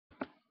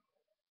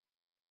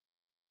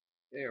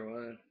Hey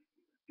everyone,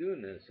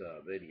 doing this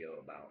video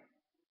about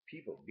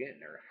people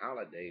getting their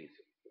holidays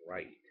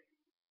right.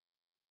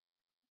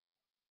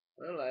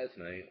 Well, last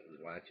night I was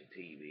watching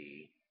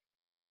TV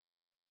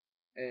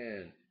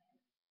and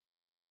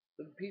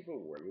the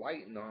people were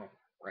lighting off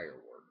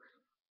fireworks.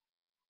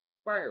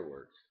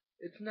 Fireworks.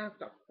 It's not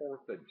the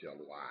 4th of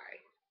July,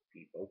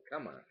 people.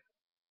 Come on.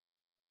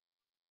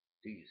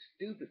 To you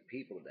stupid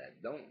people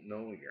that don't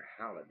know your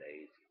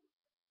holidays,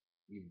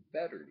 you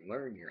better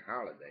learn your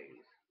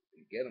holidays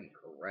and get them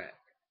correct.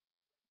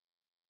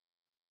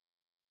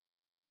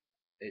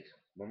 It's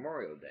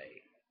Memorial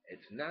Day.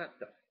 It's not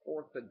the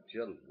 4th of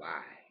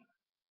July.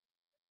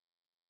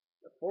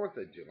 The 4th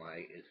of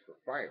July is for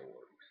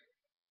fireworks,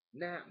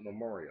 not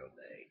Memorial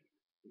Day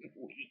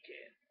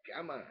weekend.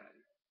 Come on.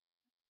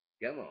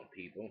 Come on,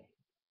 people.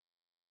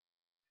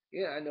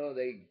 Yeah, I know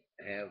they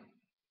have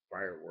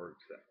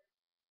fireworks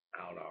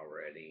out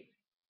already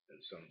in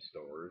some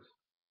stores,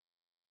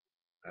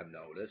 I've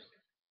noticed.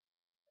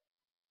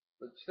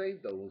 But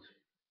save those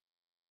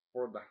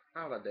for the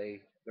holiday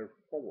they're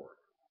for.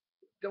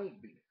 Don't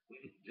be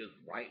just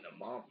lighting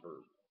them off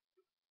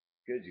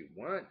because you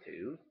want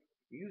to.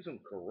 Use them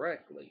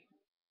correctly.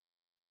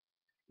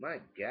 My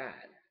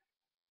God,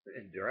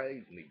 it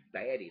drives me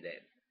batty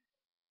that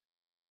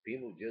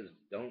people just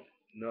don't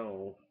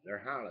know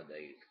their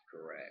holidays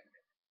correct.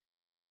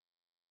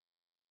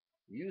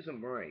 Use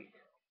them right.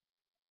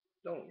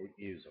 Don't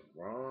use them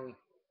wrong,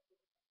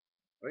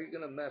 or you're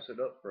going to mess it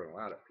up for a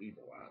lot of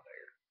people out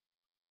there.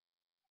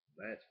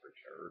 That's for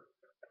sure.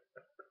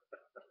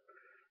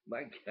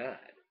 My God.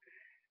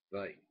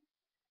 Like,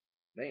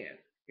 man,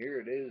 here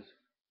it is,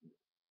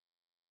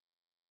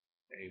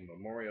 a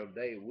Memorial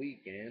Day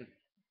weekend,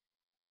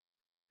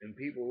 and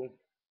people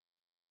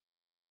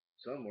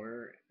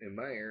somewhere in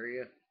my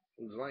area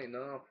was lighting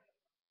off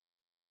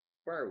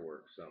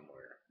fireworks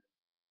somewhere.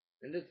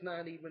 And it's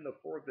not even the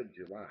 4th of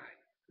July.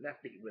 Not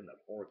even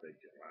the 4th of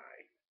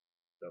July.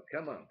 So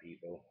come on,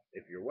 people.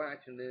 If you're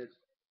watching this,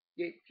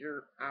 get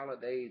your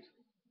holidays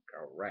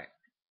correct.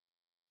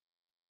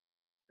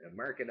 And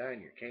mark it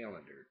on your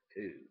calendar,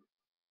 too.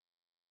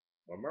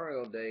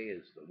 Memorial Day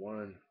is the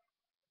one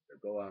to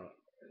go out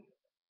and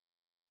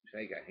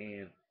shake a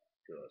hand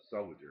to a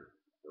soldier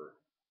for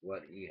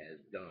what he has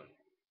done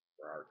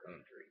for our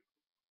country.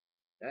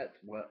 That's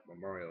what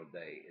Memorial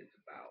Day is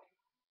about.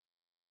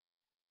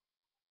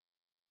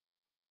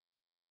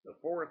 The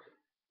 4th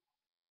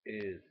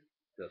is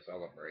to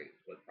celebrate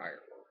with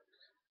fireworks.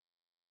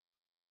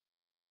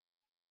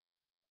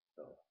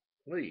 So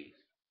please,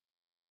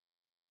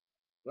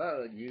 a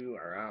lot of you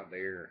are out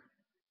there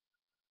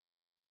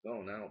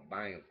going out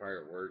buying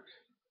fireworks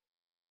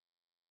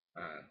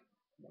on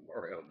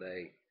Memorial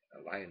Day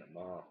and lighting them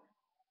off.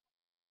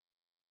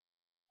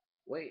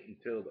 Wait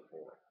until the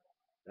 4th.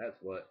 That's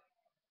what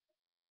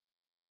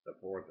the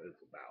 4th is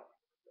about.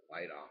 To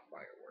light off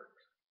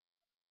fireworks.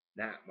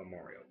 Not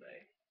Memorial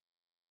Day.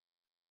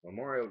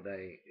 Memorial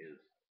Day is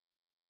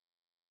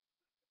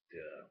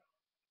to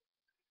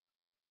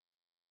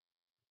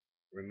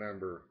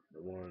remember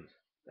the ones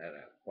that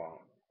have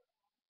fought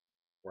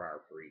for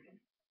our freedom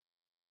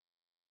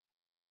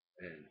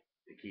and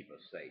to keep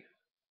us safe.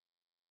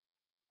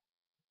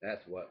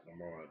 That's what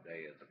Memorial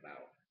Day is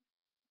about.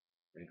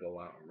 And go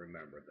out and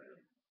remember them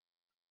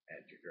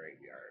at your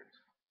graveyards.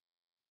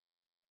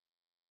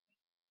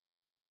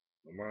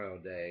 Memorial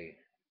Day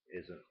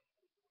isn't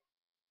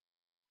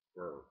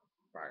for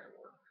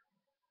fireworks.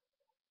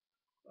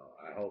 So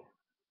I hope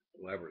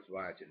whoever's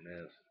watching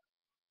this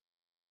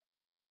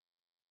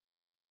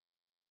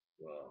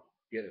will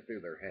get it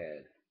through their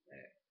head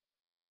that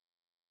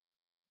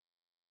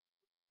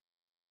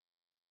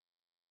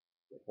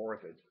the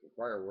 4th is for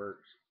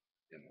fireworks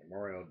and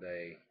Memorial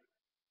Day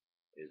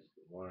is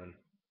the one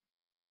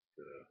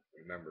to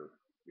remember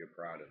your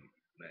proud of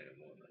men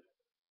and women.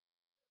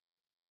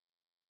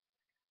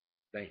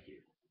 Thank you.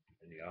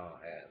 And you all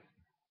have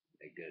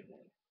a good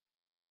one.